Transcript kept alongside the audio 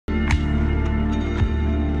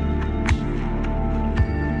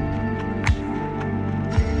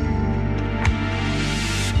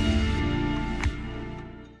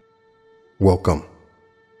Welcome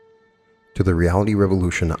to the Reality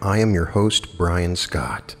Revolution. I am your host, Brian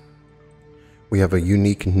Scott. We have a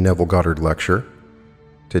unique Neville Goddard lecture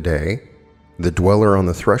today, The Dweller on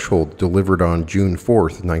the Threshold, delivered on June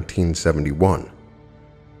 4th, 1971.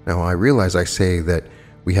 Now, I realize I say that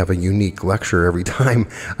we have a unique lecture every time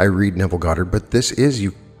I read Neville Goddard, but this is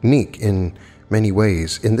unique in many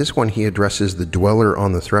ways. In this one, he addresses the dweller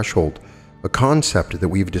on the threshold, a concept that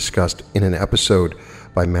we've discussed in an episode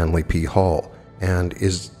by Manly P. Hall and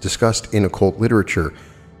is discussed in occult literature.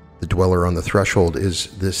 The dweller on the threshold is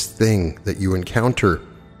this thing that you encounter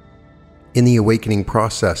in the awakening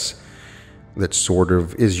process that sort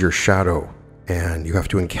of is your shadow, and you have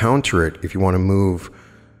to encounter it if you want to move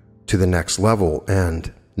to the next level.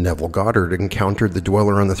 And Neville Goddard encountered the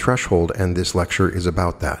dweller on the threshold, and this lecture is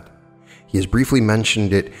about that. He has briefly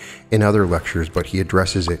mentioned it in other lectures, but he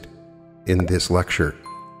addresses it in this lecture.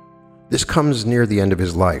 This comes near the end of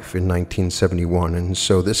his life in 1971, and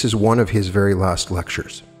so this is one of his very last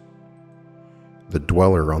lectures. The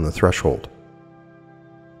Dweller on the Threshold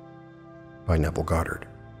by Neville Goddard.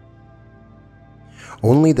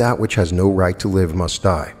 Only that which has no right to live must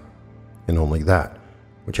die, and only that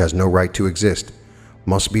which has no right to exist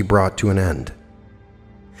must be brought to an end.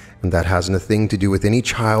 And that has nothing to do with any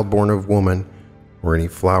child born of woman or any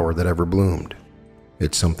flower that ever bloomed.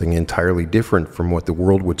 It's something entirely different from what the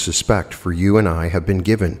world would suspect, for you and I have been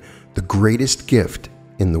given the greatest gift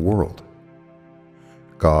in the world.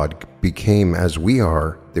 God became as we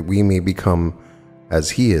are, that we may become as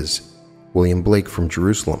He is. William Blake from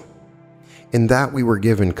Jerusalem. In that we were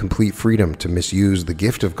given complete freedom to misuse the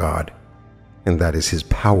gift of God, and that is His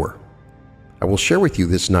power. I will share with you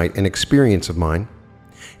this night an experience of mine.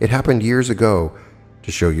 It happened years ago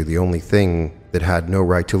to show you the only thing that had no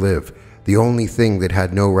right to live, the only thing that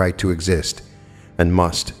had no right to exist, and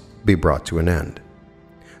must be brought to an end.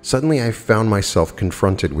 Suddenly I found myself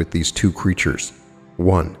confronted with these two creatures.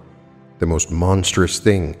 One, the most monstrous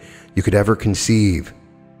thing you could ever conceive,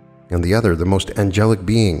 and the other, the most angelic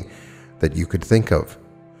being that you could think of.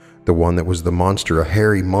 The one that was the monster, a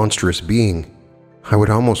hairy, monstrous being. I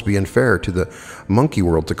would almost be unfair to the monkey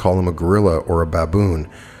world to call him a gorilla or a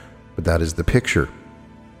baboon, but that is the picture.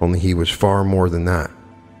 Only he was far more than that.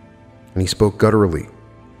 And he spoke gutturally.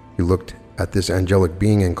 He looked at this angelic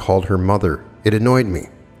being and called her mother. It annoyed me,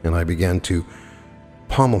 and I began to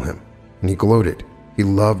pommel him, and he gloated. He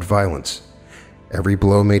loved violence. Every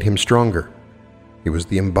blow made him stronger. He was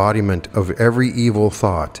the embodiment of every evil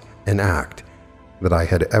thought and act that I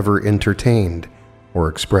had ever entertained or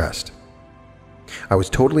expressed. I was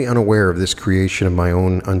totally unaware of this creation of my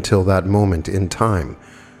own until that moment in time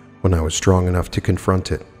when I was strong enough to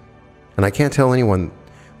confront it. And I can't tell anyone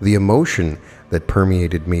the emotion that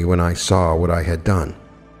permeated me when I saw what I had done.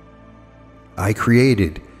 I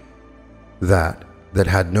created that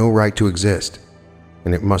had no right to exist,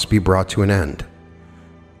 and it must be brought to an end.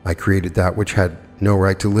 I created that which had no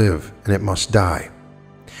right to live, and it must die.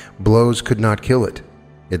 Blows could not kill it.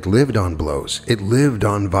 It lived on blows. It lived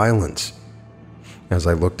on violence. As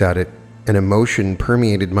I looked at it, an emotion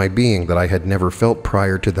permeated my being that I had never felt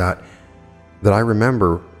prior to that I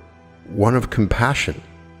remember, one of compassion.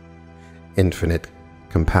 Infinite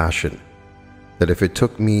compassion, that if it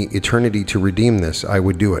took me eternity to redeem this, I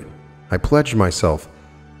would do it. I pledged myself.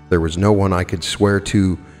 There was no one I could swear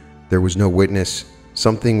to. There was no witness.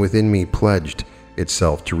 Something within me pledged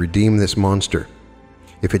itself to redeem this monster.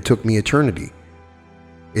 If it took me eternity,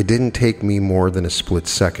 it didn't take me more than a split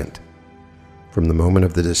second. From the moment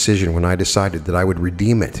of the decision when I decided that I would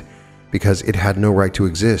redeem it because it had no right to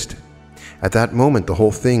exist, at that moment the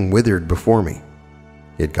whole thing withered before me.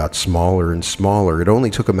 It got smaller and smaller. It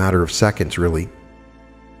only took a matter of seconds, really.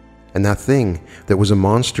 And that thing that was a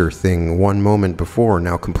monster thing one moment before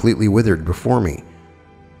now completely withered before me.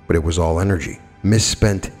 But it was all energy,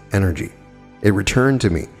 misspent energy. It returned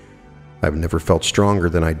to me. I've never felt stronger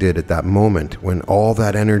than I did at that moment when all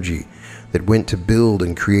that energy that went to build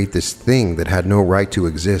and create this thing that had no right to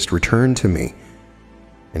exist returned to me.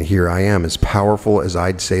 And here I am, as powerful as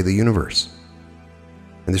I'd say the universe.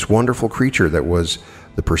 And this wonderful creature that was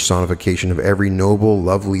the personification of every noble,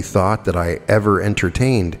 lovely thought that I ever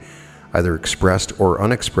entertained, either expressed or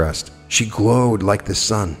unexpressed, she glowed like the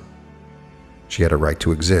sun. She had a right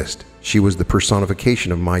to exist. She was the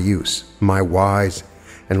personification of my use, my wise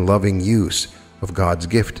and loving use of God's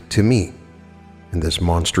gift to me. And this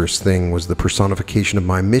monstrous thing was the personification of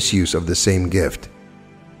my misuse of the same gift.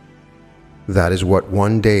 That is what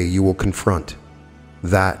one day you will confront.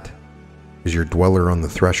 That is your dweller on the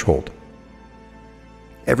threshold.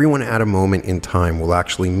 Everyone at a moment in time will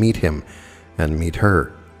actually meet him and meet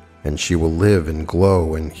her. and she will live and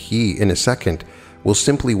glow, and he, in a second, will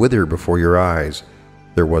simply wither before your eyes.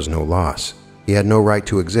 There was no loss. He had no right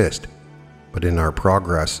to exist. But in our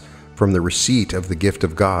progress from the receipt of the gift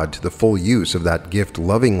of God to the full use of that gift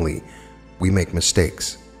lovingly, we make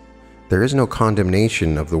mistakes. There is no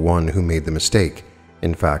condemnation of the one who made the mistake.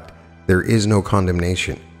 In fact, there is no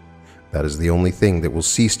condemnation. That is the only thing that will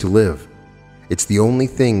cease to live. It's the only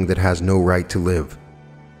thing that has no right to live.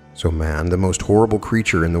 So man, the most horrible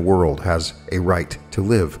creature in the world, has a right to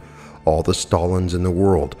live. All the Stalins in the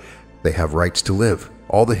world, they have rights to live.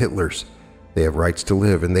 All the Hitlers, they have rights to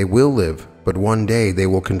live, and they will live, but one day they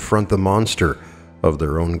will confront the monster of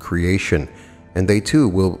their own creation, and they too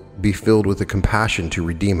will be filled with a compassion to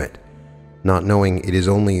redeem it, not knowing it is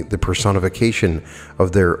only the personification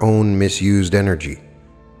of their own misused energy.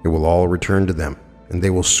 It will all return to them, and they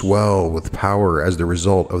will swell with power as the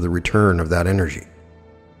result of the return of that energy.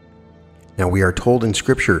 Now we are told in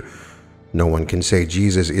Scripture, no one can say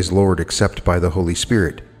Jesus is Lord except by the Holy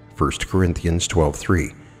Spirit, 1 Corinthians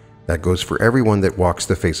 12:3. That goes for everyone that walks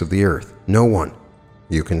the face of the earth. No one.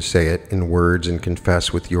 You can say it in words and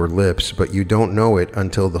confess with your lips, but you don't know it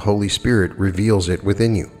until the Holy Spirit reveals it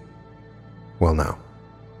within you. Well now,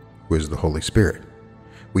 who is the Holy Spirit?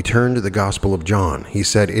 We turn to the Gospel of John. He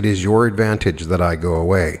said, "It is your advantage that I go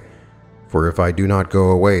away. For if I do not go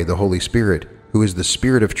away, the Holy Spirit, who is the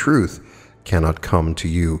Spirit of truth, cannot come to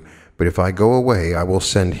you. But if I go away, I will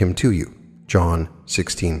send him to you." John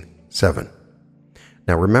 16:7.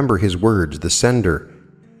 Now remember his words, the sender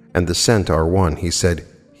and the sent are one. He said,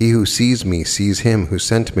 "He who sees me sees him who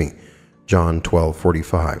sent me." John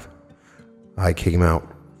 12:45. I came out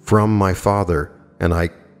from my Father, and I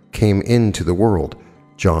came into the world.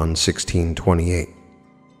 John 16:28.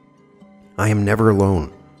 I am never alone.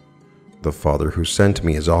 The Father who sent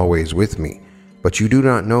me is always with me. But you do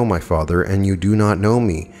not know my Father, and you do not know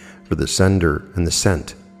me, for the sender and the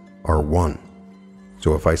sent are one.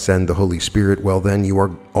 So if I send the Holy Spirit, well then you are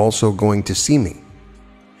also going to see me.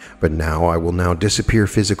 But now I will now disappear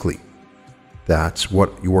physically. That's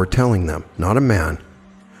what you are telling them, not a man.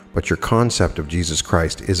 But your concept of Jesus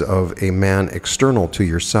Christ is of a man external to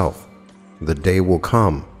yourself. The day will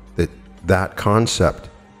come that concept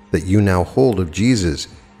that you now hold of Jesus,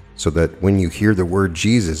 so that when you hear the word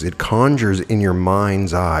Jesus, it conjures in your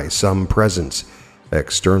mind's eye some presence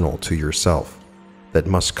external to yourself that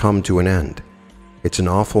must come to an end. It's an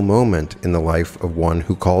awful moment in the life of one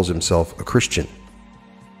who calls himself a Christian.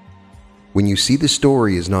 When you see the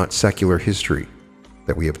story is not secular history,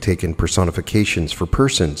 that we have taken personifications for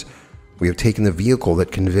persons, we have taken the vehicle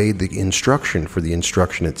that conveyed the instruction for the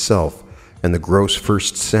instruction itself, and the gross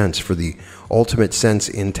first sense for the ultimate sense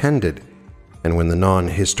intended. And when the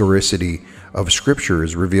non-historicity of Scripture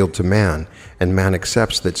is revealed to man, and man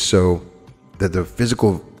accepts that so that the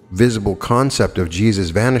physical, visible concept of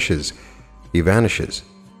Jesus vanishes, he vanishes.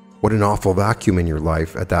 What an awful vacuum in your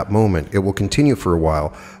life at that moment. It will continue for a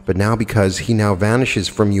while, but now because he now vanishes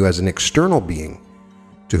from you as an external being,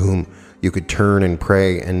 to whom you could turn and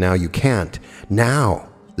pray, and now you can't. Now,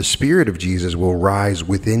 the Spirit of Jesus will rise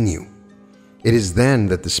within you. It is then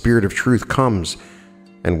that the Spirit of truth comes.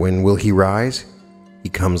 And when will he rise? He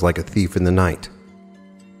comes like a thief in the night.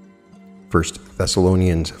 1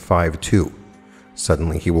 Thessalonians 5:2.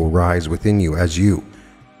 Suddenly he will rise within you as you,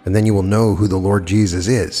 and then you will know who the Lord Jesus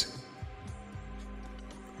is.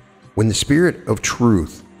 When the Spirit of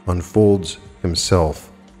truth unfolds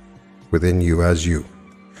himself within you as you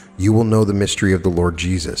will know the mystery of the Lord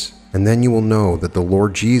Jesus, and then you will know that the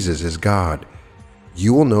Lord Jesus is God.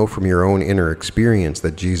 You will know from your own inner experience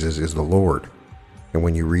that Jesus is the Lord. And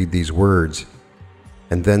when you read these words,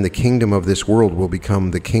 and then the kingdom of this world will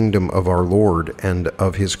become the kingdom of our Lord and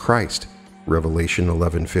of his Christ, Revelation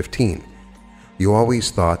 11:15. You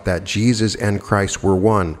always thought that Jesus and Christ were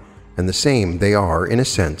one and the same. They are, in a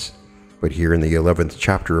sense. But here in the 11th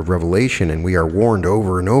chapter of Revelation, and we are warned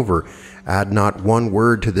over and over, add not one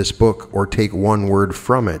word to this book or take one word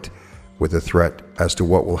from it, with a threat as to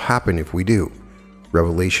what will happen if we do.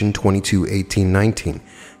 Revelation 22:18-19.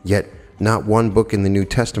 Yet not one book in the New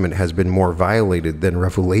Testament has been more violated than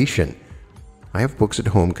Revelation. I have books at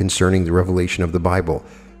home concerning the revelation of the Bible.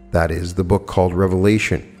 That is, the book called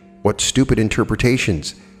Revelation. What stupid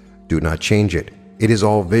interpretations! Do not change it. It is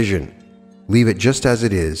all vision. Leave it just as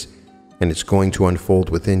it is, and it's going to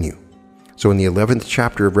unfold within you. So in the 11th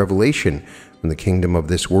chapter of Revelation, when the kingdom of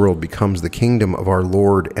this world becomes the kingdom of our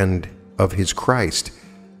Lord and of his Christ,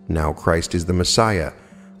 now Christ is the Messiah.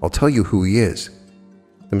 I'll tell you who he is.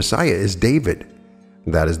 The Messiah is David.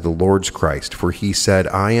 That is the Lord's Christ, for he said,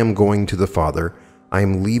 I am going to the Father. I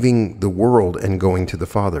am leaving the world and going to the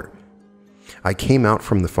Father. I came out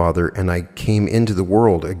from the Father, and I came into the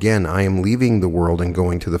world. Again, I am leaving the world and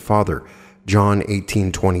going to the Father. John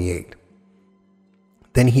 18:28.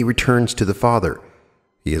 Then he returns to the Father.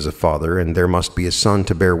 He is a father, and there must be a son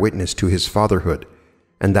to bear witness to his fatherhood.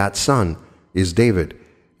 And that son is David,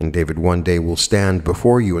 and David one day will stand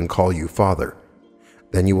before you and call you Father.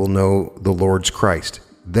 Then you will know the Lord's Christ.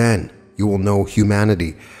 Then you will know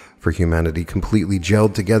humanity, for humanity completely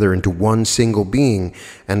gelled together into one single being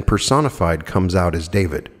and personified comes out as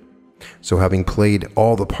David. So having played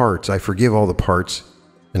all the parts, I forgive all the parts,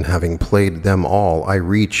 and having played them all, I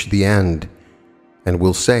reach the end, and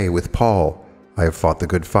will say with Paul, I have fought the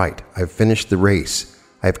good fight, I have finished the race,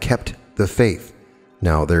 I have kept the faith.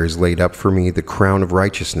 Now there is laid up for me the crown of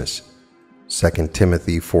righteousness. 2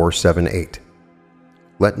 Timothy 4:7-8.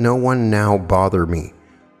 Let no one now bother me,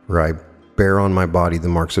 for I bear on my body the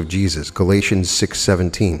marks of Jesus. Galatians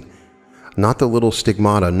 6:17. Not the little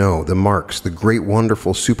stigmata, no, the marks, the great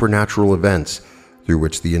wonderful supernatural events through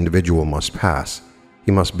which the individual must pass.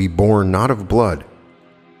 He must be born not of blood,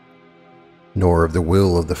 nor of the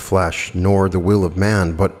will of the flesh, nor the will of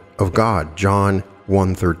man, but of God. John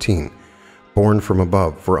 1:13. Born from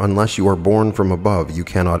above, for unless you are born from above, you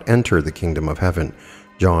cannot enter the kingdom of heaven.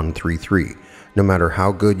 John 3:3. No matter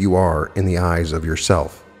how good you are in the eyes of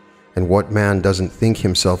yourself. And what man doesn't think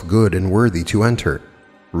himself good and worthy to enter?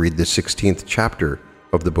 Read the 16th chapter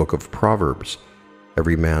of the book of Proverbs.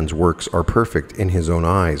 Every man's works are perfect in his own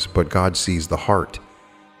eyes, but God sees the heart.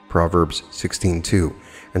 Proverbs 16:2.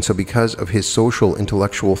 And so because of his social,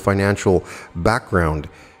 intellectual, financial background,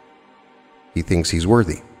 he thinks he's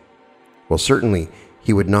worthy. Well, certainly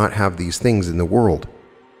he would not have these things in the world.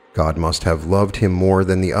 God must have loved him more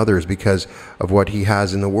than the others because of what he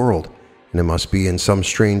has in the world, and it must be in some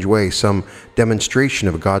strange way, some demonstration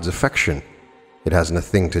of God's affection. It has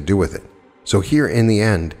nothing to do with it. So here in the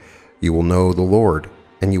end, you will know the Lord,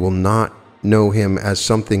 and you will not know him as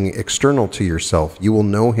something external to yourself. You will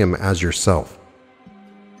know him as yourself.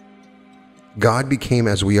 God became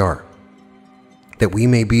as we are, that we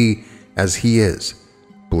may be as he is.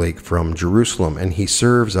 Blake from Jerusalem, and he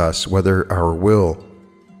serves us whether our will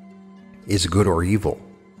is good or evil.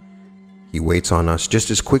 He waits on us just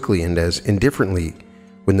as quickly and as indifferently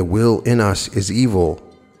when the will in us is evil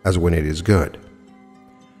as when it is good.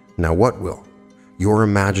 Now what will? Your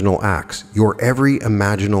imaginal acts, your every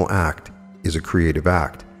imaginal act is a creative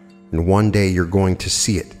act, and one day you're going to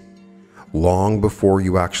see it, long before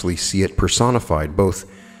you actually see it personified, both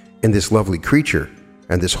in this lovely creature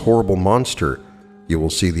and this horrible monster. You will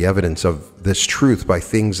see the evidence of this truth by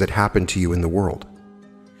things that happen to you in the world.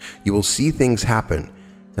 You will see things happen,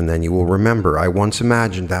 and then you will remember, I once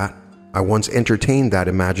imagined that, I once entertained that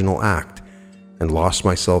imaginal act, and lost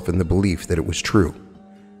myself in the belief that it was true.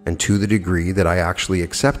 And to the degree that I actually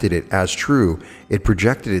accepted it as true, it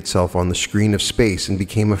projected itself on the screen of space and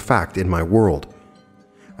became a fact in my world.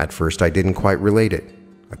 At first I didn't quite relate it.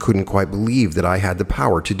 I couldn't quite believe that I had the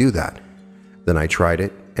power to do that. Then I tried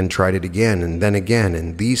it, and tried it again, and then again,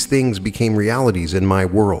 and these things became realities in my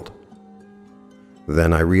world.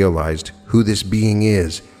 Then I realized who this being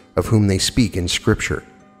is of whom they speak in Scripture.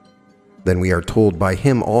 Then we are told, by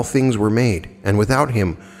him all things were made, and without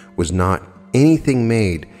him was not anything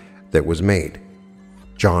made that was made.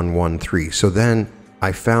 John 1:3. So then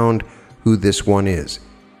I found who this one is.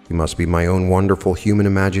 He must be my own wonderful human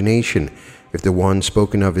imagination. If the one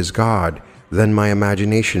spoken of is God, then my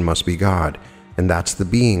imagination must be God. And that's the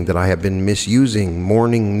being that I have been misusing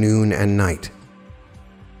morning, noon, and night.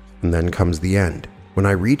 And then comes the end, when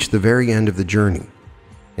I reach the very end of the journey.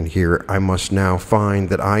 And here I must now find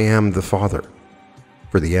that I am the Father.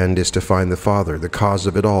 For the end is to find the Father, the cause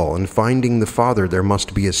of it all. And finding the Father, there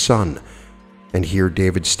must be a Son. And here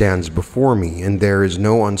David stands before me, and there is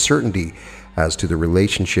no uncertainty as to the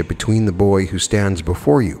relationship between the boy who stands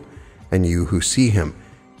before you and you who see him.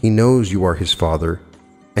 He knows you are his father,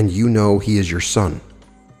 and you know he is your son.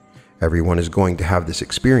 Everyone is going to have this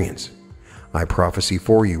experience. I prophesy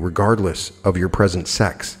for you, regardless of your present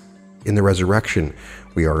sex. In the resurrection,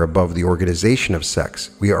 we are above the organization of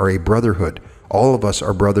sex. We are a brotherhood. All of us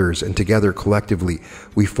are brothers, and together, collectively,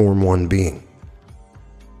 we form one being.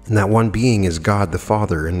 And that one being is God the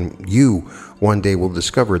Father, and you one day will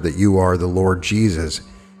discover that you are the Lord Jesus,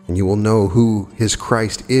 and you will know who his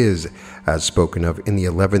Christ is, as spoken of in the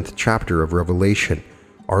 11th chapter of Revelation.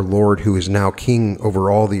 Our Lord, who is now King over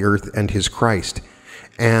all the earth, and his Christ.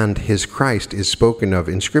 And his Christ is spoken of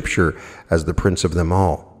in Scripture as the Prince of them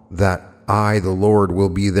all, that I, the Lord, will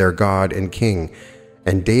be their God and King,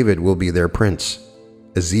 and David will be their Prince.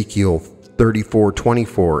 Ezekiel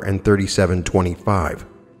 34:24 and 37:25.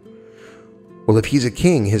 Well, if he's a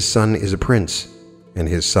king, his son is a prince, and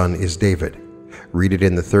his son is David. Read it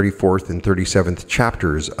in the 34th and 37th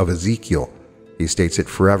chapters of Ezekiel. He states it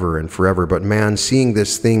forever and forever, but man, seeing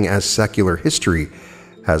this thing as secular history,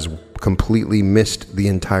 has completely missed the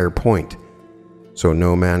entire point. So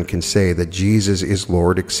no man can say that Jesus is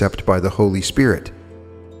Lord except by the Holy Spirit.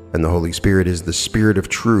 And the Holy Spirit is the Spirit of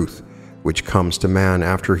truth, which comes to man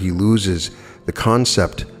after he loses the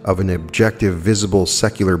concept of an objective, visible,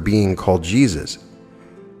 secular being called Jesus.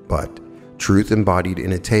 But truth embodied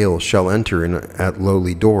in a tale shall enter in at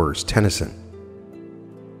lowly doors, Tennyson.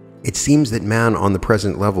 It seems that man on the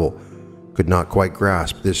present level could not quite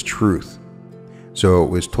grasp this truth, so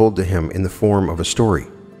it was told to him in the form of a story.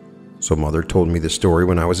 So mother told me the story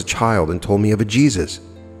when I was a child and told me of a Jesus.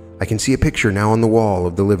 I can see a picture now on the wall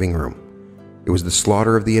of the living room. It was the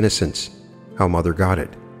slaughter of the innocents. How mother got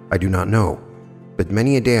it, I do not know, but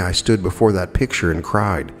many a day I stood before that picture and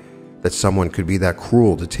cried that someone could be that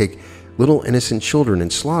cruel to take little innocent children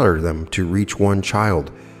and slaughter them to reach one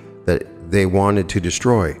child that they wanted to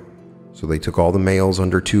destroy. So they took all the males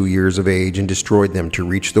under 2 years of age and destroyed them to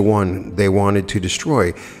reach the one they wanted to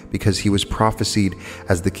destroy, because he was prophesied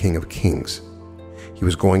as the King of Kings. He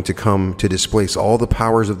was going to come to displace all the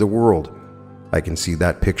powers of the world. I can see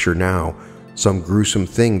that picture now, some gruesome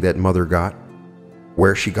thing that mother got.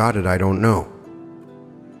 Where she got it, I don't know.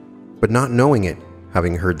 But not knowing it,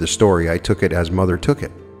 having heard the story, I took it as mother took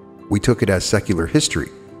it. We took it as secular history.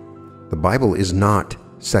 The Bible is not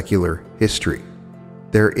secular history.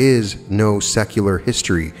 There is no secular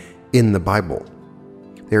history in the Bible.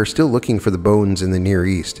 They are still looking for the bones in the Near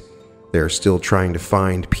East. They are still trying to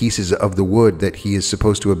find pieces of the wood that he is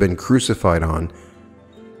supposed to have been crucified on.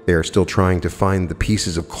 They are still trying to find the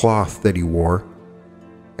pieces of cloth that he wore.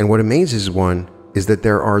 And what amazes one is that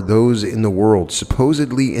there are those in the world,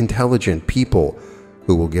 supposedly intelligent people,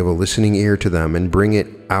 who will give a listening ear to them and bring it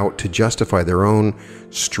out to justify their own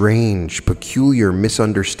strange, peculiar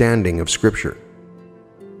misunderstanding of Scripture.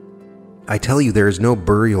 I tell you, there is no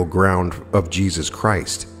burial ground of Jesus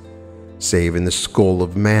Christ, save in the skull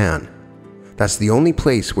of man. That's the only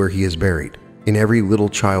place where he is buried, in every little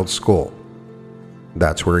child's skull.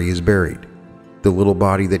 That's where he is buried. The little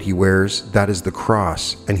body that he wears, that is the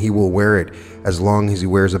cross, and he will wear it as long as he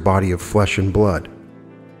wears a body of flesh and blood.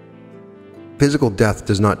 Physical death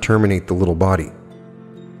does not terminate the little body.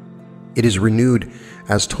 It is renewed,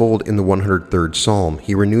 as told in the 103rd Psalm.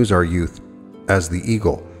 He renews our youth as the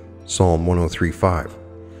eagle, Psalm 103:5.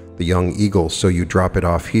 The young eagle, so you drop it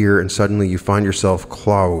off here and suddenly you find yourself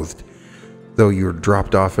clothed. Though you're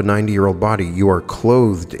dropped off a 90-year-old body, you are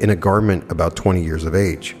clothed in a garment about 20 years of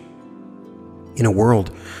age. In a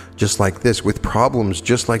world just like this, with problems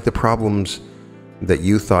just like the problems that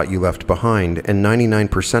you thought you left behind, and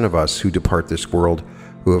 99% of us who depart this world,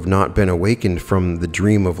 who have not been awakened from the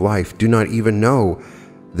dream of life, do not even know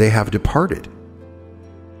they have departed.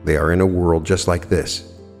 They are in a world just like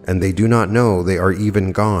this, and they do not know they are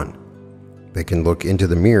even gone. They can look into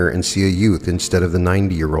the mirror and see a youth instead of the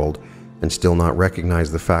 90-year-old and still not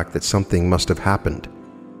recognize the fact that something must have happened.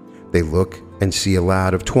 They look and see a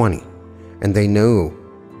lad of 20, and they know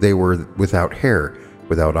they were without hair,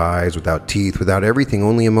 without eyes, without teeth, without everything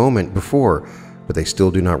only a moment before, but they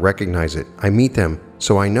still do not recognize it. I meet them,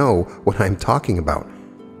 so I know what I'm talking about.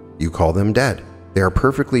 You call them dead. They are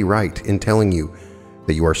perfectly right in telling you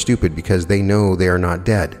that you are stupid because they know they are not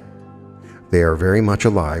dead. They are very much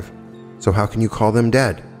alive, so how can you call them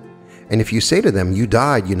dead? And if you say to them, you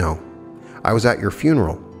died, you know. I was at your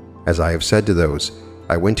funeral. As I have said to those,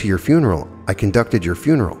 I went to your funeral. I conducted your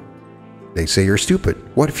funeral. They say you're stupid.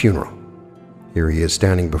 What funeral? Here he is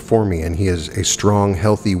standing before me, and he is a strong,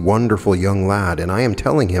 healthy, wonderful young lad, and I am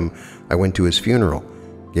telling him I went to his funeral,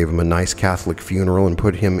 gave him a nice Catholic funeral and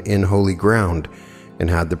put him in holy ground, and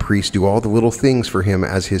had the priest do all the little things for him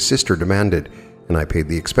as his sister demanded, and I paid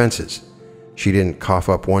the expenses. She didn't cough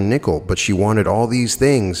up one nickel, but she wanted all these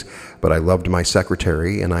things, but I loved my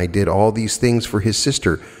secretary, and I did all these things for his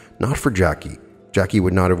sister, not for Jackie. Jackie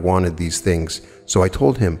would not have wanted these things, so I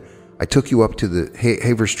told him, I took you up to the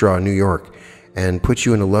Haverstraw, New York, and put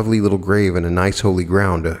you in a lovely little grave in a nice holy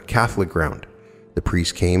ground, a Catholic ground. The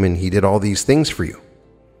priest came and he did all these things for you.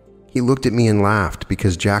 He looked at me and laughed,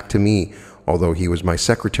 because Jack to me, although he was my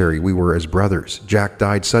secretary, we were as brothers. Jack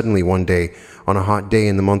died suddenly one day on a hot day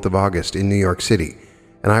in the month of August in New York City,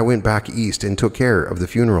 and I went back east and took care of the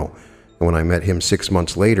funeral. And when I met him 6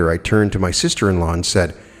 months later, I turned to my sister-in-law and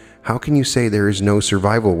said, how can you say there is no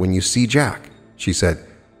survival when you see Jack? She said,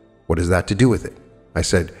 what has that to do with it? I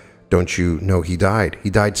said, don't you know he died? He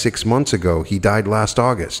died 6 months ago. He died last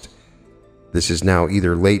August. This is now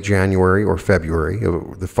either late January or February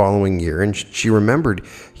of the following year, and she remembered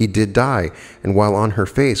he did die, and while on her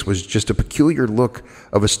face was just a peculiar look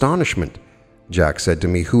of astonishment, Jack said to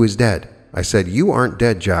me, "Who is dead?" I said, "You aren't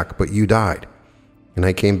dead, Jack, but you died. And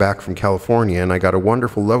I came back from California, and I got a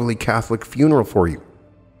wonderful, lovely Catholic funeral for you."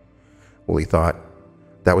 Well, he thought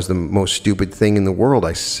that was the most stupid thing in the world.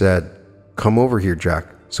 I said, "Come over here, Jack."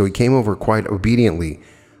 So he came over quite obediently.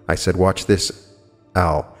 I said, "Watch this,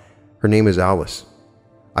 Al." Her name is Alice.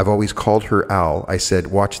 I've always called her Al. I said,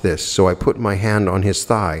 "Watch this." So I put my hand on his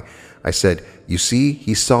thigh. I said, "You see,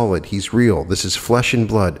 he's solid. He's real. This is flesh and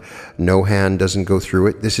blood. No hand doesn't go through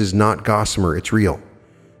it. This is not gossamer. It's real."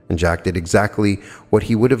 And Jack did exactly what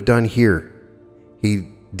he would have done here. He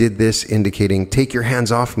did this, indicating, "Take your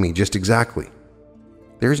hands off me," just exactly.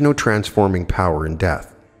 There is no transforming power in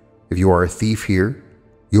death. If you are a thief here,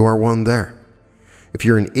 you are one there. If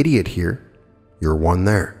you're an idiot here, you're one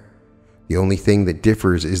there. The only thing that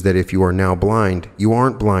differs is that if you are now blind, you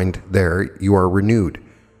aren't blind there, you are renewed.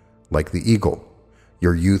 Like the eagle,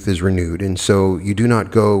 your youth is renewed, and so you do not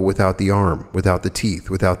go without the arm, without the teeth,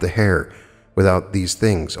 without the hair, without these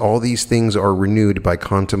things. All these things are renewed by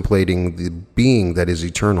contemplating the being that is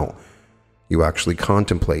eternal. You actually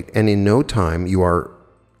contemplate, and in no time you are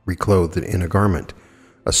reclothed in a garment,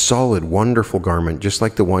 a solid, wonderful garment just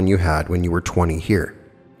like the one you had when you were 20 here.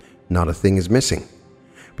 Not a thing is missing.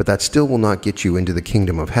 But that still will not get you into the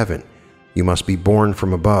kingdom of heaven. You must be born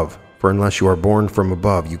from above, for unless you are born from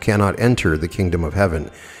above, you cannot enter the kingdom of heaven.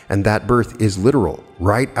 And that birth is literal,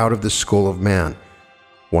 right out of the skull of man.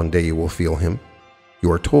 One day you will feel him.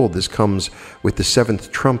 You are told this comes with the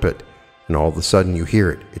seventh trumpet, and all of a sudden you hear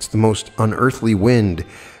it. It's the most unearthly wind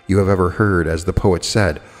you have ever heard, as the poet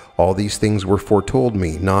said. All these things were foretold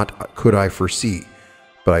me, not could I foresee,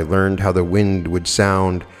 but I learned how the wind would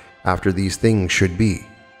sound after these things should be.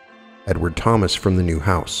 Edward Thomas from the New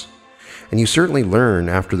House. And you certainly learn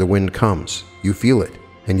after the wind comes. You feel it,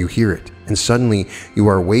 and you hear it, and suddenly you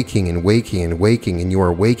are waking and waking and waking, and you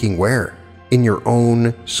are waking where? In your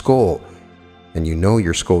own skull. And you know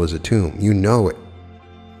your skull is a tomb. You know it.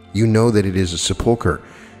 You know that it is a sepulcher.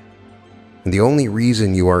 And the only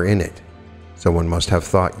reason you are in it, someone must have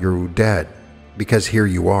thought you're dead, because here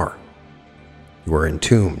you are. You are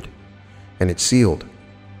entombed, and it's sealed.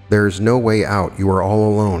 There is no way out. You are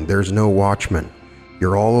all alone. There's no watchman.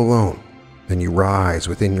 You're all alone. Then you rise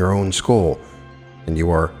within your own skull, and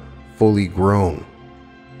you are fully grown.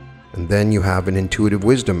 And then you have an intuitive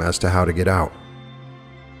wisdom as to how to get out.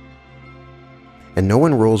 And no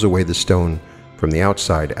one rolls away the stone from the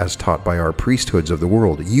outside as taught by our priesthoods of the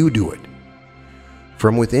world. You do it.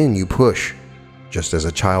 From within you push, just as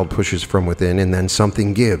a child pushes from within, and then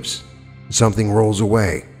something gives. Something rolls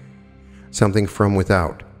away. Something from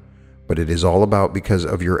without. But it is all about because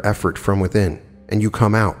of your effort from within, and you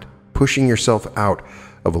come out, pushing yourself out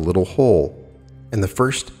of a little hole, and the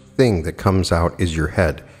first thing that comes out is your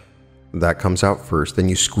head. That comes out first, then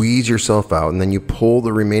you squeeze yourself out, and then you pull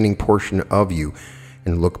the remaining portion of you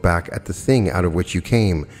and look back at the thing out of which you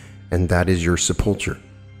came, and that is your sepulcher.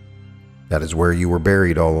 That is where you were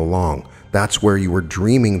buried all along. That's where you were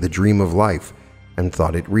dreaming the dream of life and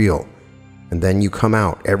thought it real. And then you come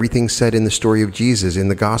out. Everything said in the story of Jesus in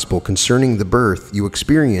the gospel concerning the birth you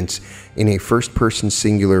experience in a first-person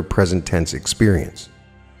singular present tense experience.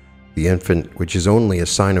 The infant, which is only a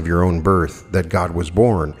sign of your own birth, that God was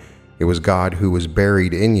born. It was God who was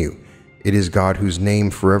buried in you. It is God whose name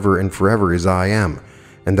forever and forever is I am.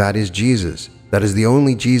 And that is Jesus. That is the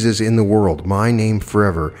only Jesus in the world. My name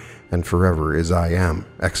forever and forever is I am.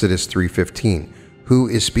 Exodus 3:15. Who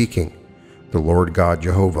is speaking? The Lord God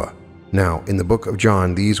Jehovah. Now, in the book of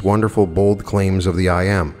John, these wonderful bold claims of the I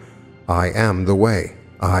am the way,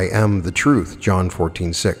 I am the truth, John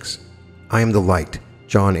 14:6. I am the light,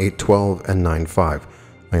 John 8:12 and 9:5.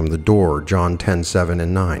 I am the door, John 10:7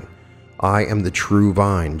 and 9. I am the true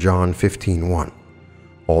vine, John 15:1.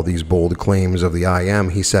 All these bold claims of the I am,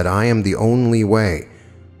 he said, I am the only way,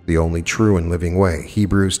 the only true and living way,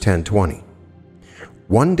 Hebrews 10:20.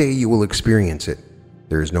 One day you will experience it.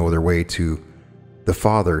 There is no other way to the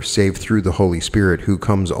Father save through the Holy Spirit, who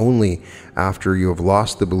comes only after you have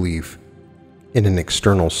lost the belief in an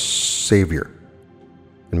external Savior.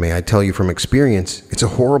 And may I tell you from experience, it's a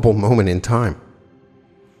horrible moment in time.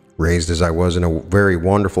 Raised as I was in a very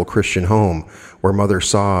wonderful Christian home, where Mother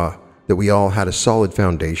saw that we all had a solid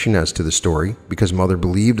foundation as to the story, because Mother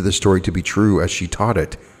believed the story to be true as she taught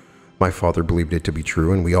it. My father believed it to be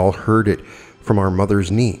true, and we all heard it from our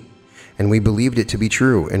mother's knee. And we believed it to be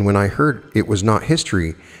true, and when I heard it was not history,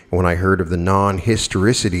 and when I heard of the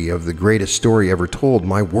non-historicity of the greatest story ever told,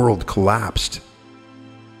 my world collapsed.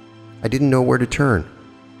 I didn't know where to turn.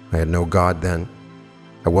 I had no God then.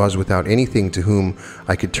 I was without anything to whom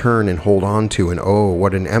I could turn and hold on to, and oh,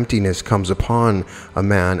 what an emptiness comes upon a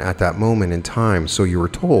man at that moment in time, so you were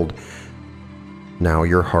told. Now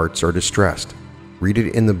your hearts are distressed. Read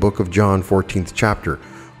it in the book of John, 14th chapter.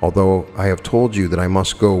 Although I have told you that I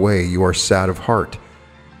must go away, you are sad of heart.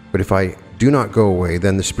 But if I do not go away,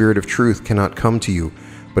 then the Spirit of truth cannot come to you.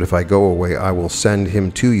 But if I go away, I will send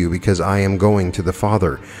him to you, because I am going to the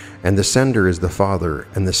Father. And the sender is the Father,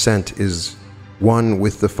 and the sent is one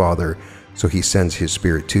with the Father, so he sends his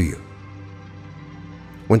Spirit to you.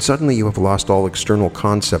 When suddenly you have lost all external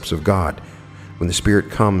concepts of God, when the Spirit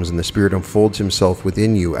comes and the Spirit unfolds himself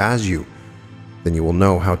within you as you, then you will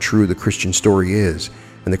know how true the Christian story is.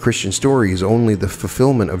 And the Christian story is only the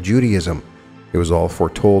fulfillment of Judaism. It was all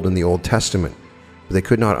foretold in the Old Testament. But they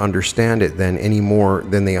could not understand it then any more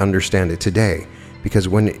than they understand it today. Because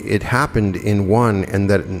when it happened in one and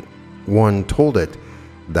that one told it,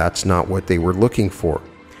 that's not what they were looking for.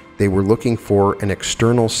 They were looking for an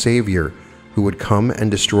external savior who would come and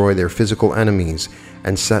destroy their physical enemies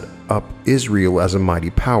and set up Israel as a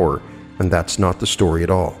mighty power, and that's not the story at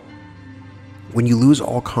all. When you lose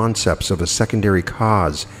all concepts of a secondary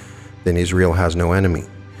cause, then Israel has no enemy.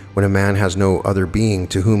 When a man has no other being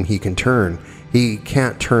to whom he can turn, he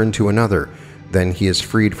can't turn to another, then he is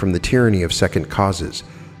freed from the tyranny of second causes.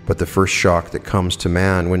 But the first shock that comes to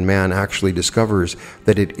man when man actually discovers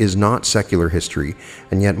that it is not secular history,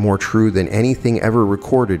 and yet more true than anything ever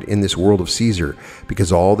recorded in this world of Caesar,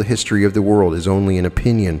 because all the history of the world is only an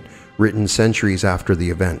opinion written centuries after the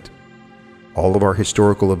event. All of our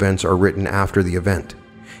historical events are written after the event.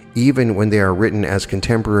 Even when they are written as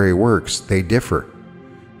contemporary works, they differ.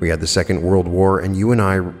 We had the Second World War, and you and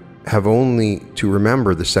I have only to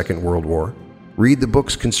remember the Second World War. Read the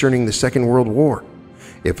books concerning the Second World War.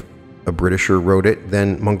 If a Britisher wrote it,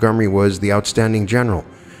 then Montgomery was the outstanding general.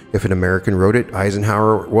 If an American wrote it,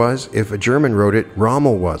 Eisenhower was. If a German wrote it,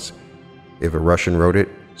 Rommel was. If a Russian wrote it,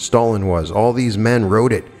 Stalin was. All these men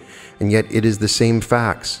wrote it. And yet it is the same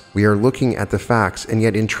facts. We are looking at the facts, and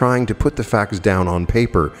yet in trying to put the facts down on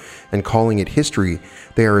paper and calling it history,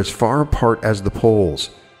 they are as far apart as the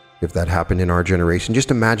poles. If that happened in our generation,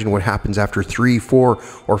 just imagine what happens after 3, 4,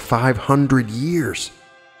 or 500 years.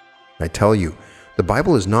 I tell you, the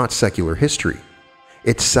Bible is not secular history.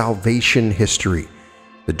 It's salvation history.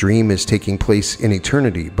 The dream is taking place in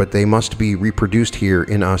eternity, but they must be reproduced here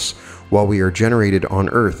in us while we are generated on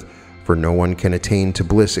earth. For no one can attain to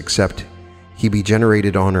bliss except he be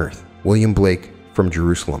generated on earth. William Blake from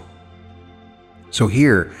Jerusalem. So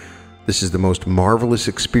here, this is the most marvelous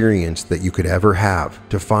experience that you could ever have,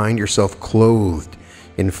 to find yourself clothed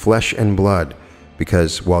in flesh and blood,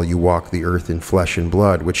 because while you walk the earth in flesh and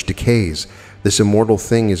blood, which decays, this immortal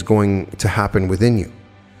thing is going to happen within you.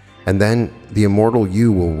 And then the immortal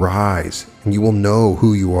you will rise, and you will know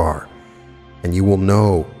who you are, and you will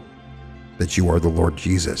know that you are the Lord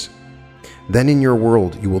Jesus. Then in your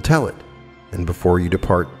world you will tell it, and before you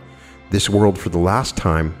depart this world for the last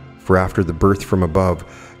time, for after the birth from above,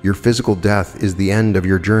 your physical death is the end of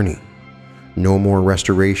your journey. No more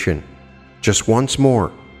restoration. Just once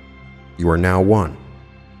more, you are now one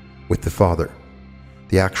with the Father.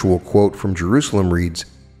 The actual quote from Jerusalem reads,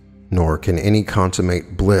 "Nor can any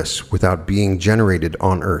consummate bliss without being generated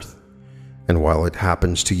on earth. And while it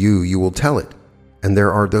happens to you, you will tell it. And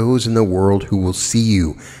there are those in the world who will see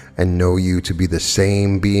you and know you to be the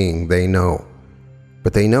same being they know.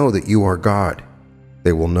 But they know that you are God.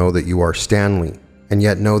 They will know that you are Stanley, and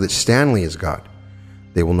yet know that Stanley is God.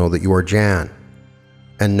 They will know that you are Jan,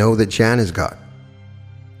 and know that Jan is God.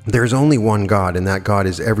 There is only one God, and that God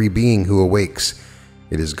is every being who awakes.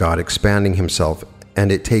 It is God expanding himself,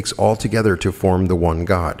 and it takes all together to form the one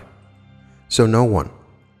God. So no one,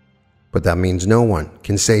 but that means no one,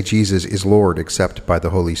 can say Jesus is Lord except by the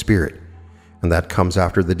Holy Spirit. And that comes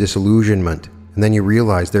after the disillusionment, and then you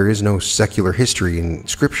realize there is no secular history in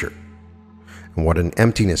Scripture. And what an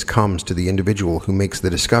emptiness comes to the individual who makes the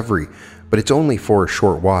discovery, but it's only for a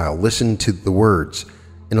short while. Listen to the words,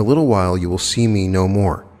 "In a little while you will see me no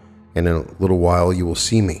more, and in a little while you will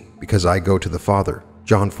see me, because I go to the Father."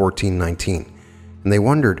 John 14:19. And they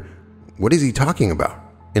wondered, what is he talking about?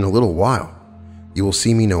 In a little while you will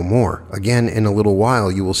see me no more. Again, in a little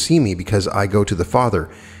while you will see me, because I go to the Father.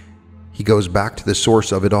 He goes back to the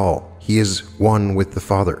source of it all. He is one with the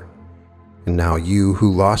Father. And now you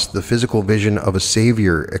who lost the physical vision of a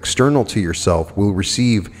Savior external to yourself will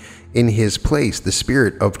receive in his place the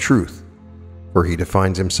Spirit of truth, for he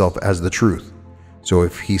defines himself as the truth. So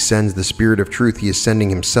if he sends the Spirit of truth, he is sending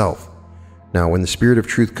himself. Now when the Spirit of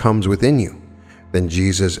truth comes within you, then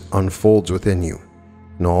Jesus unfolds within you.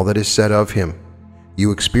 and all that is said of him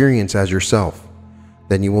you experience as yourself,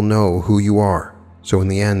 then you will know who you are. So in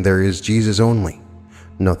the end, there is Jesus only,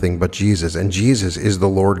 nothing but Jesus, and Jesus is the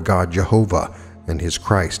Lord God Jehovah and his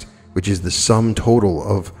Christ, which is the sum total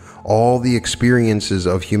of all the experiences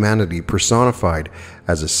of humanity personified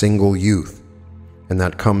as a single youth, and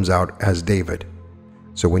that comes out as David.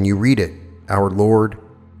 So when you read it, our Lord,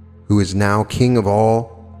 who is now King of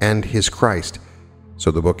all, and his Christ.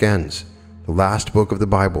 So the book ends. The last book of the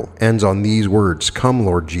Bible ends on these words, "Come,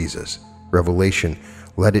 Lord Jesus." Revelation,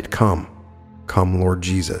 let it come. Come, Lord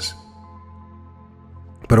Jesus.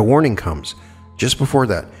 But a warning comes just before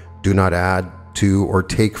that. Do not add to or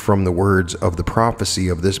take from the words of the prophecy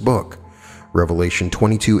of this book. Revelation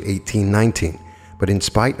 22:18-19. But in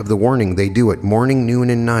spite of the warning, they do it morning, noon,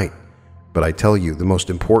 and night. But I tell you, the most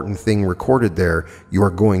important thing recorded there you are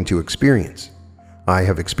going to experience. I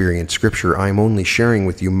have experienced Scripture. I am only sharing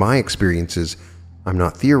with you my experiences. I'm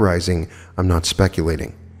not theorizing. I'm not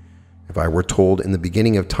speculating. If I were told in the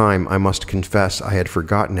beginning of time, I must confess I had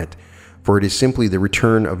forgotten it, for it is simply the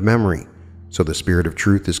return of memory. So the Spirit of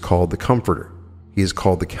truth is called the Comforter. He is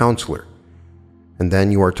called the Counselor. And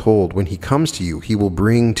then you are told, when he comes to you, he will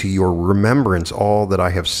bring to your remembrance all that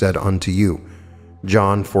I have said unto you.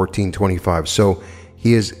 John 14:25. So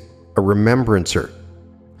he is a remembrancer.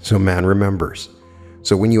 So man remembers.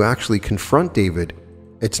 So when you actually confront David,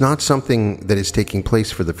 it's not something that is taking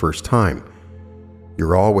place for the first time.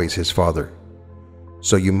 You're always his father.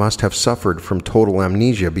 So you must have suffered from total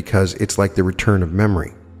amnesia, because it's like the return of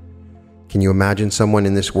memory. Can you imagine someone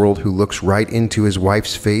in this world who looks right into his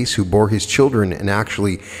wife's face, who bore his children, and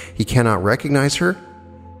actually he cannot recognize her?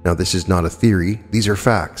 Now this is not a theory, these are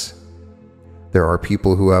facts. There are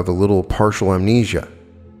people who have a little partial amnesia,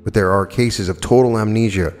 but there are cases of total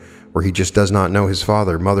amnesia where he just does not know his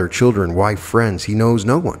father, mother, children, wife, friends. He knows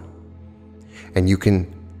no one. And you can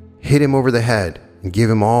hit him over the head and give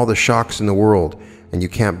him all the shocks in the world, and you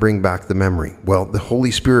can't bring back the memory. Well, the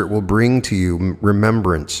Holy Spirit will bring to you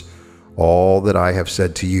remembrance all that I have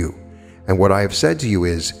said to you. And what I have said to you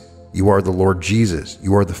is, you are the Lord Jesus.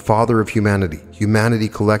 You are the Father of humanity, humanity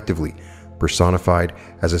collectively, personified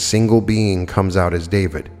as a single being comes out as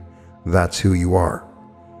David. That's who you are.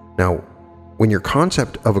 Now, when your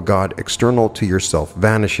concept of a God external to yourself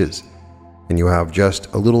vanishes, and you have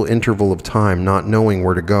just a little interval of time not knowing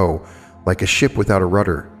where to go, like a ship without a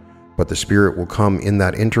rudder, but the Spirit will come in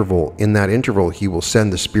that interval. In that interval, he will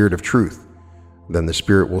send the Spirit of truth. Then the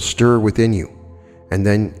Spirit will stir within you, and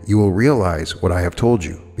then you will realize what I have told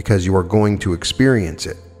you, because you are going to experience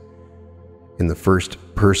it. In the first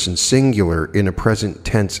person singular, in a present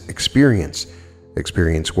tense experience.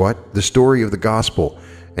 Experience what? The story of the gospel,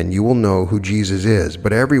 and you will know who Jesus is,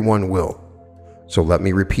 but everyone will. So let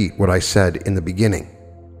me repeat what I said in the beginning.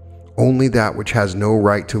 Only that which has no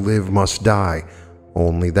right to live must die.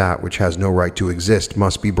 Only that which has no right to exist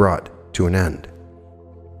must be brought to an end.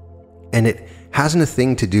 And it hasn't a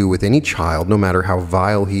thing to do with any child, no matter how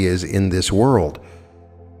vile he is in this world.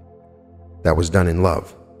 That was done in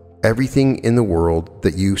love. Everything in the world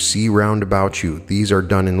that you see round about you, these are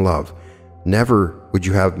done in love. Never would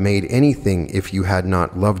you have made anything if you had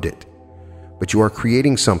not loved it. But you are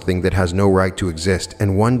creating something that has no right to exist,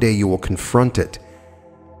 and one day you will confront it.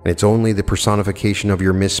 And it's only the personification of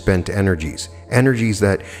your misspent energies, energies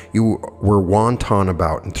that you were wanton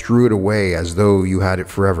about and threw it away as though you had it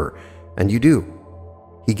forever. And you do.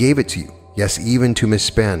 He gave it to you, yes, even to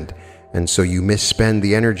misspend. And so you misspend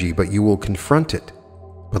the energy, but you will confront it.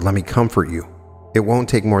 But let me comfort you. It won't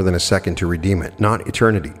take more than a second to redeem it, not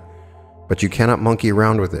eternity. But you cannot monkey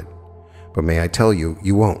around with it. But may I tell you,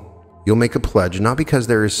 you won't. You'll make a pledge, not because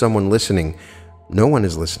there is someone listening. No one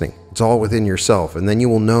is listening. It's all within yourself. And then you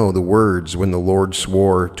will know the words when the Lord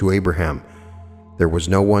swore to Abraham. There was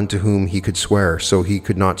no one to whom he could swear, so he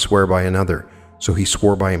could not swear by another. So he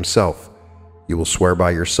swore by himself. You will swear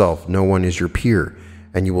by yourself. No one is your peer.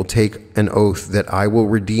 And you will take an oath that I will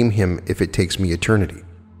redeem him if it takes me eternity.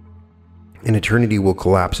 And eternity will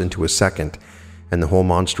collapse into a second, and the whole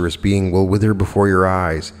monstrous being will wither before your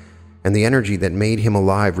eyes, and the energy that made him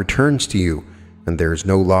alive returns to you, and there is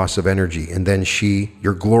no loss of energy, and then she,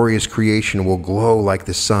 your glorious creation, will glow like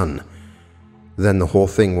the sun. Then the whole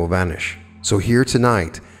thing will vanish. So here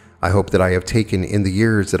tonight, I hope that I have taken in the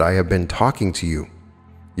years that I have been talking to you,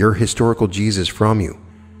 your historical Jesus from you.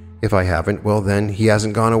 If I haven't, well then, he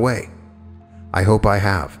hasn't gone away. I hope I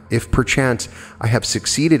have. If perchance I have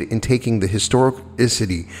succeeded in taking the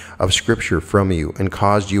historicity of Scripture from you and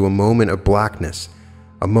caused you a moment of blackness,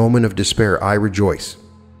 a moment of despair, I rejoice.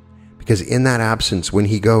 Because in that absence, when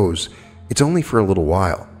he goes, it's only for a little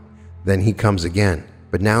while. Then he comes again,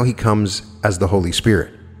 but now he comes as the Holy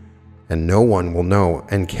Spirit. And no one will know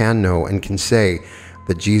and can say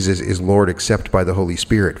that Jesus is Lord except by the Holy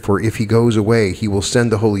Spirit. For if he goes away, he will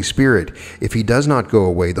send the Holy Spirit. If he does not go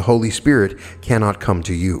away, the Holy Spirit cannot come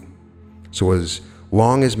to you. So as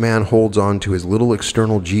long as man holds on to his little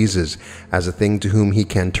external Jesus as a thing to whom he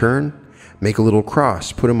can turn, make a little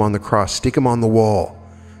cross, put him on the cross, stick him on the wall,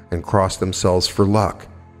 and cross themselves for luck.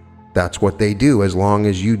 That's what they do. As long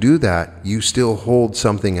as you do that, you still hold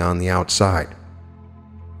something on the outside.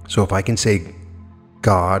 So if I can say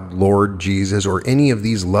God, Lord, Jesus, or any of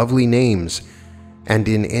these lovely names, and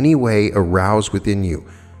in any way arouse within you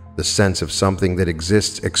the sense of something that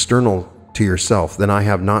exists external to yourself, then I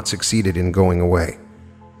have not succeeded in going away.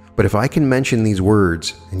 But if I can mention these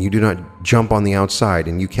words, and you do not jump on the outside,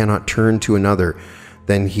 and you cannot turn to another,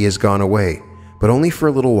 then he has gone away, but only for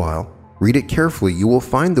a little while. Read it carefully. You will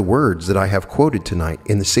find the words that I have quoted tonight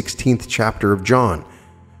in the 16th chapter of John.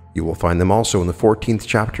 You will find them also in the 14th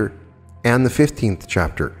chapter and the 15th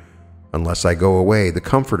chapter. Unless I go away, the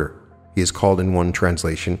Comforter, he is called in one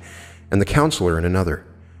translation, and the Counselor in another.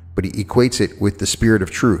 But he equates it with the Spirit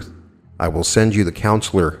of truth. I will send you the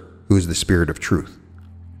Counselor, who is the Spirit of truth.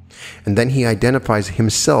 And then he identifies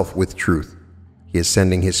himself with truth. He is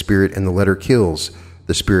sending his Spirit, and the letter kills,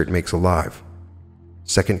 the Spirit makes alive.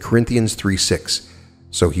 2 Corinthians 3:6.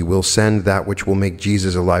 So he will send that which will make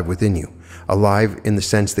Jesus alive within you. Alive in the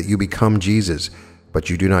sense that you become Jesus, but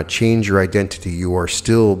you do not change your identity. You are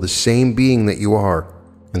still the same being that you are.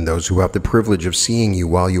 And those who have the privilege of seeing you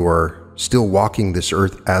while you are still walking this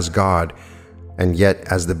earth as God, and yet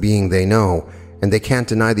as the being they know, and they can't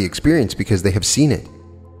deny the experience because they have seen it.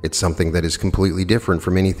 It's something that is completely different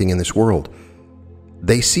from anything in this world.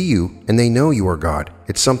 They see you and they know you are God.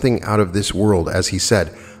 It's something out of this world. As he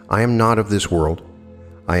said, I am not of this world.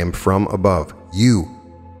 I am from above. You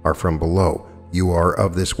are from below. You are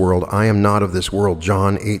of this world. I am not of this world.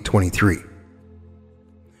 John 8:23.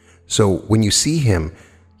 So when you see him,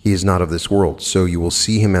 he is not of this world. So you will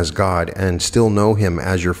see him as God and still know him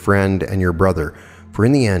as your friend and your brother. For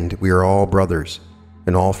in the end, we are all brothers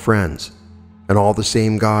and all friends and all the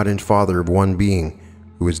same God and Father of one being,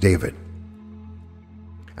 who is David.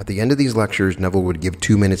 At the end of these lectures, Neville would give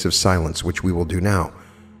 2 minutes of silence, which we will do now.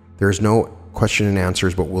 There is no question and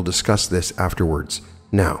answers, but we'll discuss this afterwards.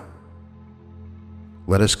 Now,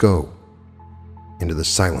 let us go into the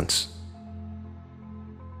silence.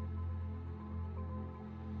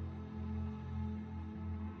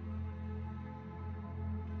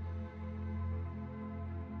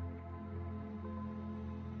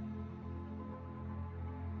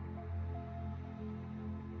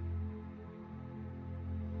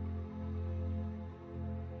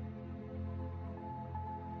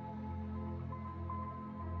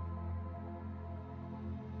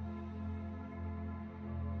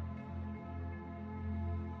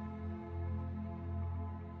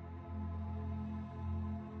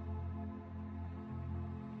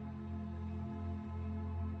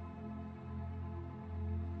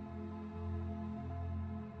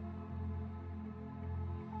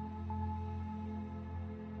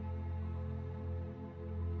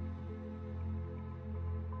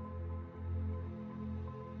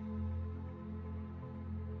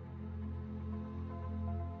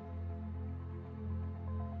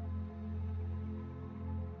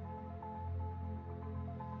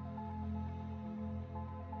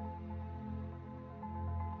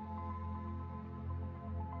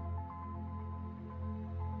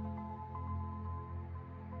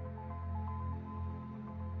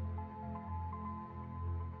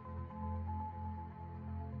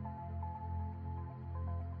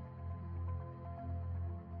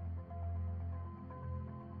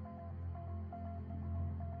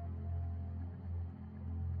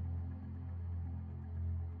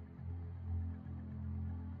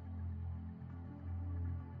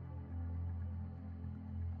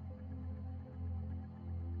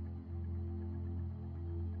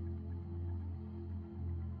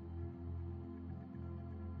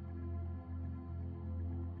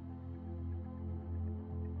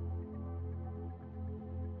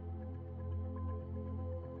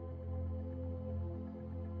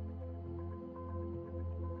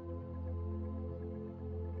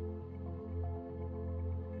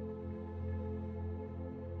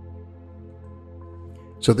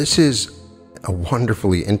 So this is a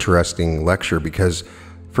wonderfully interesting lecture because,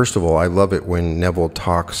 first of all, I love it when Neville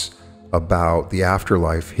talks about the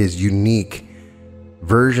afterlife, his unique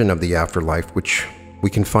version of the afterlife, which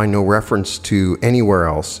we can find no reference to anywhere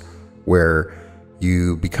else, where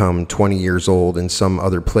you become 20 years old in some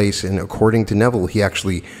other place. And according to Neville, he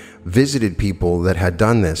actually visited people that had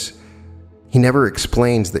done this. He never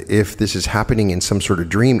explains that if this is happening in some sort of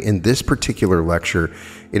dream. In this particular lecture,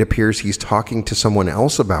 it appears he's talking to someone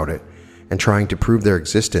else about it and trying to prove their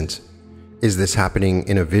existence. Is this happening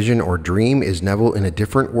in a vision or dream? Is Neville in a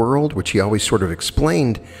different world, which he always sort of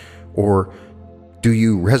explained? Or do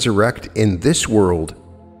you resurrect in this world?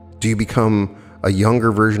 Do you become a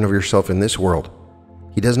younger version of yourself in this world?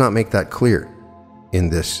 He does not make that clear in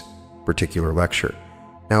this particular lecture.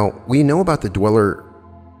 Now, we know about the dweller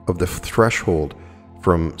of the threshold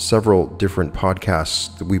from several different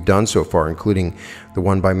podcasts that we've done so far, including the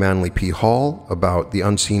one by Manly P. Hall about the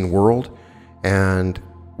unseen world. And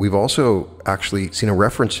we've also actually seen a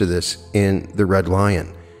reference to this in The Red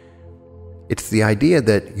Lion. It's the idea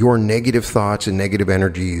that your negative thoughts and negative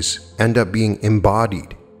energies end up being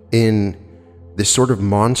embodied in this sort of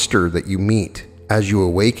monster that you meet as you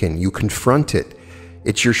awaken. You confront it.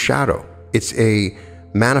 It's your shadow. It's a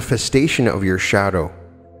manifestation of your shadow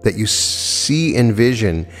that you see in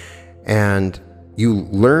vision, and you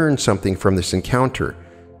learn something from this encounter.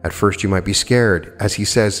 At first you might be scared. As he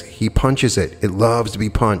says, he punches it. It loves to be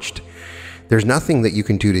punched. There's nothing that you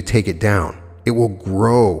can do to take it down. It will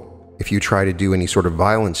grow if you try to do any sort of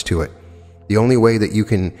violence to it. The only way that you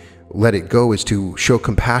can let it go is to show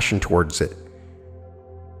compassion towards it.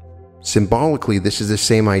 Symbolically, this is the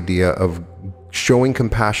same idea of showing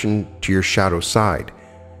compassion to your shadow side.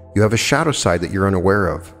 You have a shadow side that you're unaware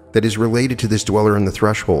of that is related to this dweller in the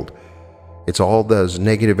threshold. It's all those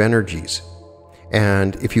negative energies.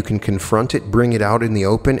 And if you can confront it, bring it out in the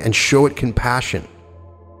open, and show it compassion,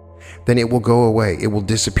 then it will go away. It will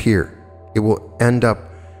disappear. It will end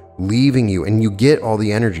up leaving you, and you get all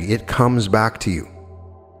the energy. It comes back to you.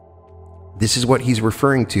 This is what he's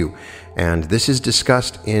referring to. And this is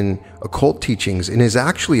discussed in occult teachings and is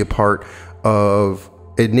actually a part of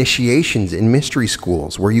initiations in mystery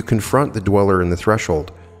schools where you confront the dweller in the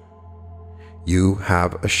threshold. You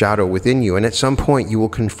have a shadow within you, and at some point you will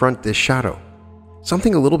confront this shadow.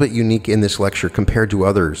 Something a little bit unique in this lecture compared to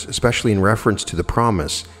others, especially in reference to the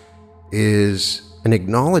promise, is an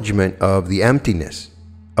acknowledgement of the emptiness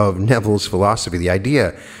of Neville's philosophy. The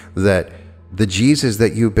idea that the Jesus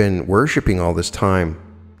that you've been worshiping all this time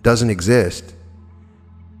doesn't exist,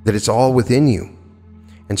 that it's all within you.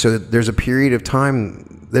 And so there's a period of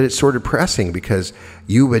time that it's sort of pressing because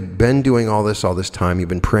you had been doing all this time. You've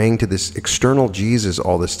been praying to this external Jesus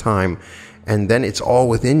all this time, and then it's all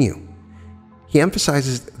within you. He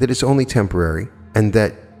emphasizes that it's only temporary and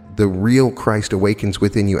that the real Christ awakens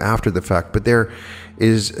within you after the fact. But there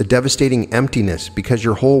is a devastating emptiness because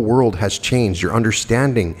your whole world has changed. Your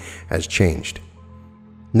understanding has changed.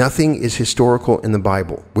 Nothing is historical in the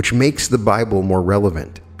Bible, which makes the Bible more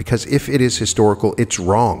relevant. Because if it is historical, it's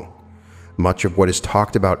wrong. Much of what is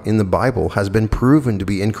talked about in the Bible has been proven to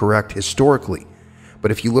be incorrect historically.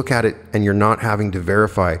 But if you look at it and you're not having to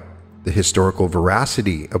verify the historical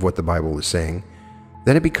veracity of what the Bible is saying,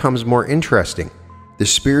 then it becomes more interesting. The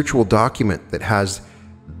spiritual document that has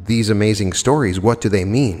these amazing stories, what do they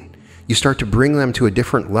mean? You start to bring them to a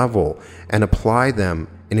different level and apply them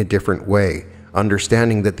in a different way,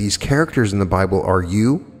 understanding that these characters in the Bible are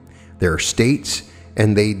you, they're states,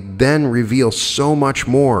 and they then reveal so much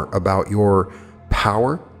more about your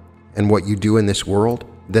power and what you do in this world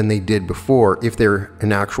than they did before if they're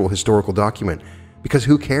an actual historical document. Because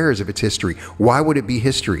who cares if it's history? Why would it be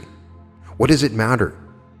history? What does it matter?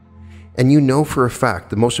 And you know for a fact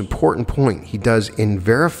the most important point he does in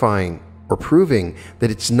verifying or proving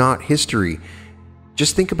that it's not history.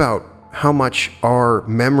 Just think about how much our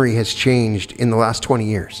memory has changed in the last 20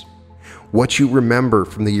 years. What you remember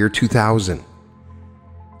from the year 2000.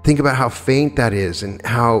 Think about how faint that is and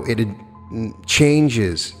how it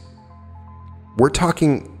changes. We're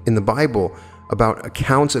talking in the Bible about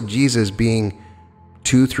accounts of Jesus being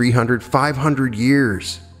 200, 300, 500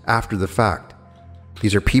 years after the fact.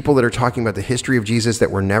 These are people that are talking about the history of Jesus that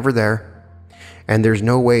were never there, and there's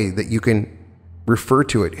no way that you can refer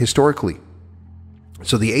to it historically.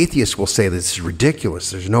 So the atheists will say this is ridiculous.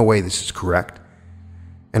 There's no way this is correct.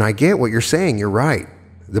 And I get what you're saying. You're right.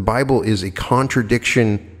 The Bible is a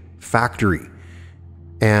contradiction factory.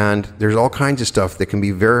 And there's all kinds of stuff that can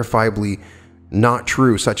be verifiably not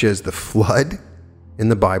true, such as the flood in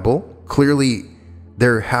the Bible. Clearly,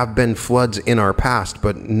 there have been floods in our past,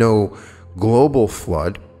 but no global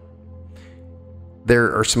flood.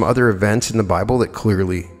 There are some other events in the Bible that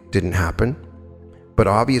clearly didn't happen. But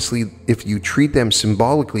obviously, if you treat them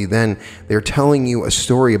symbolically, then they're telling you a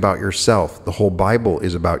story about yourself. The whole Bible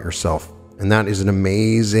is about yourself. And that is an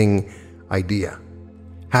amazing idea.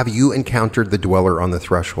 Have you encountered the dweller on the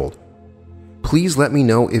threshold? Please let me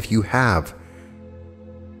know if you have.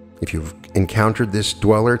 If you've encountered this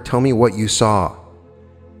dweller, tell me what you saw.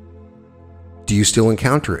 Do you still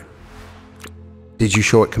encounter it? Did you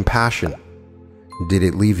show it compassion? Did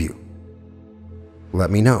it leave you?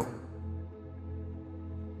 Let me know.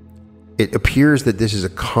 It appears that this is a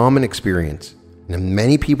common experience, and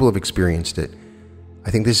many people have experienced it.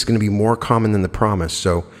 I think this is going to be more common than the promise,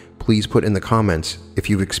 so please put in the comments if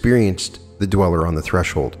you've experienced the dweller on the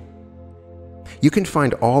threshold. You can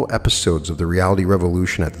find all episodes of The Reality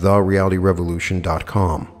Revolution at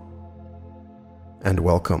therealityrevolution.com. And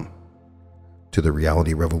welcome to The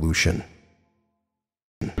Reality Revolution.